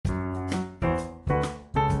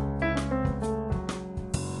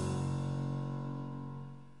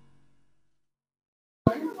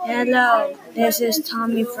Hello, this is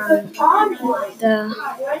Tommy from the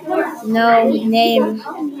No Name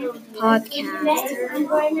podcast.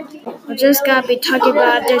 We're just gonna be talking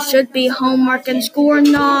about there should be homework in school or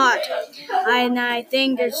not. And I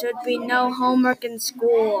think there should be no homework in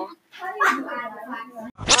school.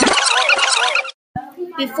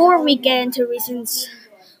 Before we get into reasons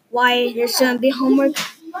why there shouldn't be homework,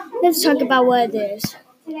 let's talk about what it is.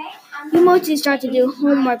 You mostly start to do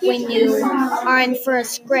homework when you are in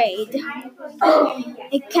first grade.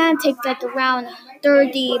 It can take like around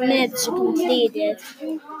 30 minutes to complete it.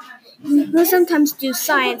 You'll sometimes do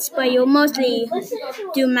science, but you'll mostly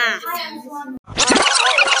do math.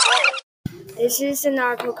 This is an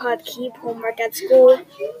article called Keep Homework at School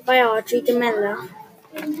by Audrey DeMello.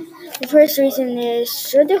 The first reason is,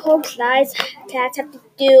 should the whole class have to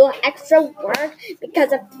do extra work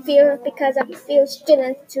because of few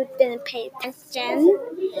students who didn't pay attention?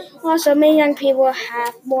 Also, many young people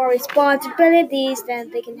have more responsibilities than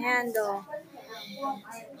they can handle.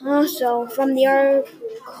 Also, from the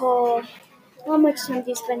article, how much time do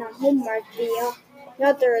you spend on homework? The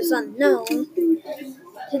other is unknown.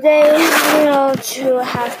 Today, to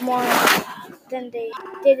have more than they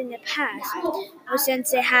did in the past, or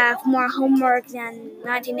since they have more homework than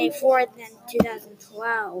 1984 than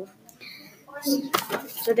 2012.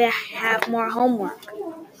 So they have more homework.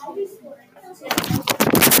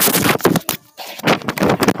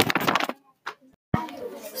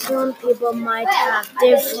 Some people might have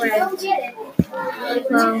different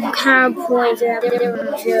counterpoints and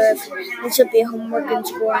different views if it should be homework in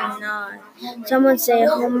school or not. Some would say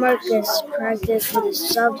homework is practice with a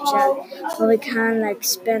subject, but we can't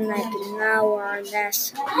spend an hour or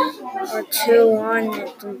less or two on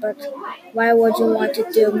it. But why would you want to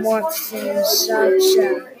do more of the same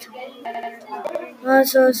subject?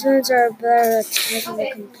 Also, students are better at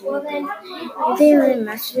technically completing. If they really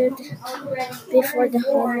mastered before the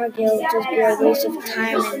homework, it will just be a waste of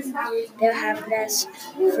time and they'll have less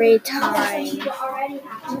free time.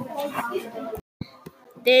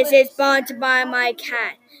 This is sponsored by my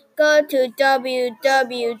cat. Go to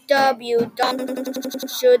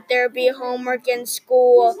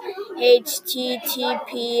www.shouldtherebehomeworkinschool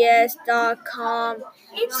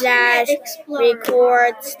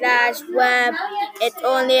https://record/web. It's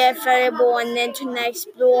only available on Internet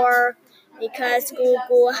Explorer because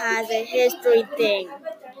Google has a history thing.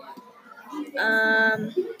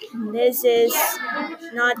 This is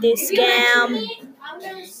not a scam.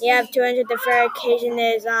 You have to enter the verification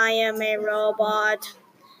is I am a robot.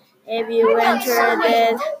 If you enter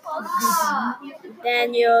it,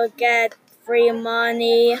 then you'll get free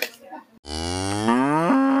money.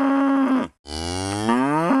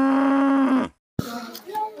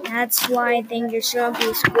 That's why I think there should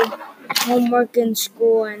be homework in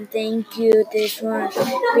school, and thank you. This won't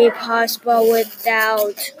be possible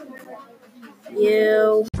without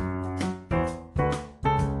you.